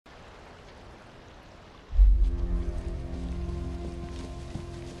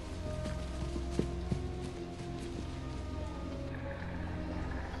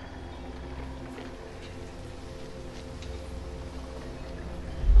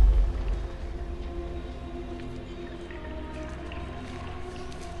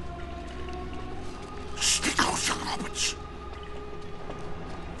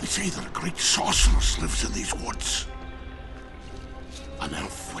say that a great sorceress lives in these woods. An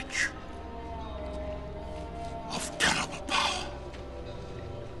elf witch of terrible power.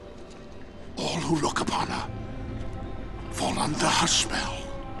 All who look upon her fall under her spell.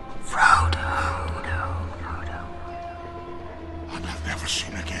 Frodo. And are never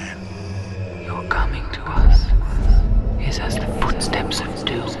seen again. Your coming to us is as the footsteps of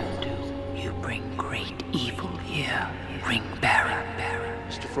doom. You bring great evil here, Ring-bearer.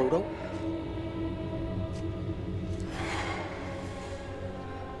 Mr. Frodo?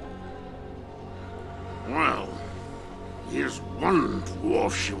 Well, here's one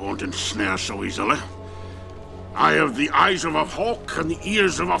dwarf she won't ensnare so easily. I have the eyes of a hawk and the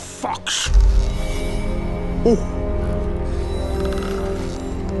ears of a fox. Oh!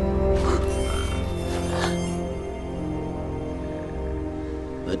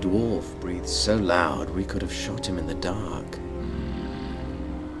 The dwarf breathed so loud we could have shot him in the dark.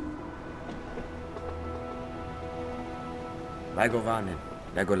 Govanen,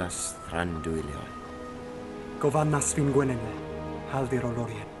 Legolas Thranduilion. Govannas fin Gwynenle, Haldir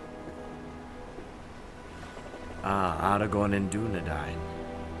Lothlórien. Aragorn and Dunedain.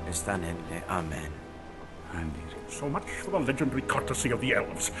 Estanenle, Amen. So much for the legendary courtesy of the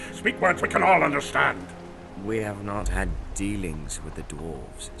elves. Speak words we can all understand. We have not had dealings with the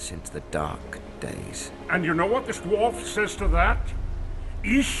dwarves since the dark days. And you know what this dwarf says to that?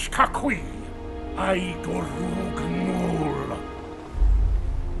 Ish kakui, ai gorug nul.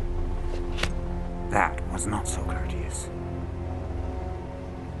 That was not so courteous.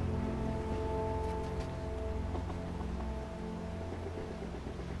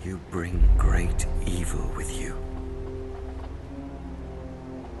 You bring great evil with you.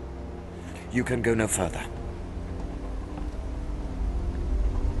 You can go no further.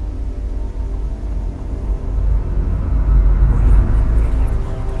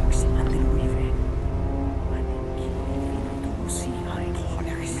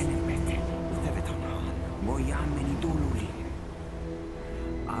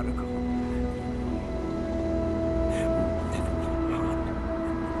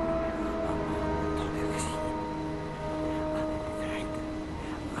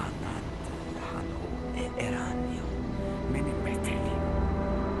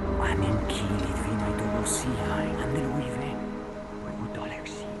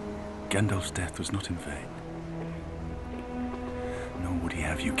 Gandalf's death was not in vain. Nor would he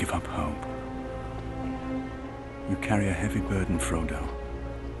have you give up hope. You carry a heavy burden, Frodo.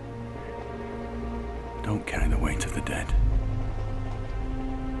 Don't carry the weight of the dead.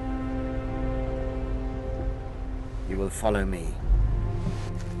 You will follow me.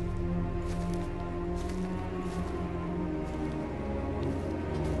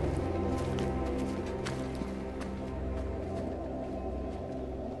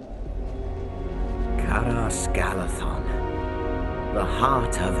 Caras Galadhon, the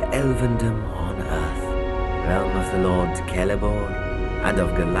heart of Elvendom on earth, realm of the Lord Celeborn and of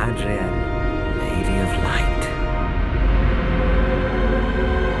Galadriel, Lady of Light.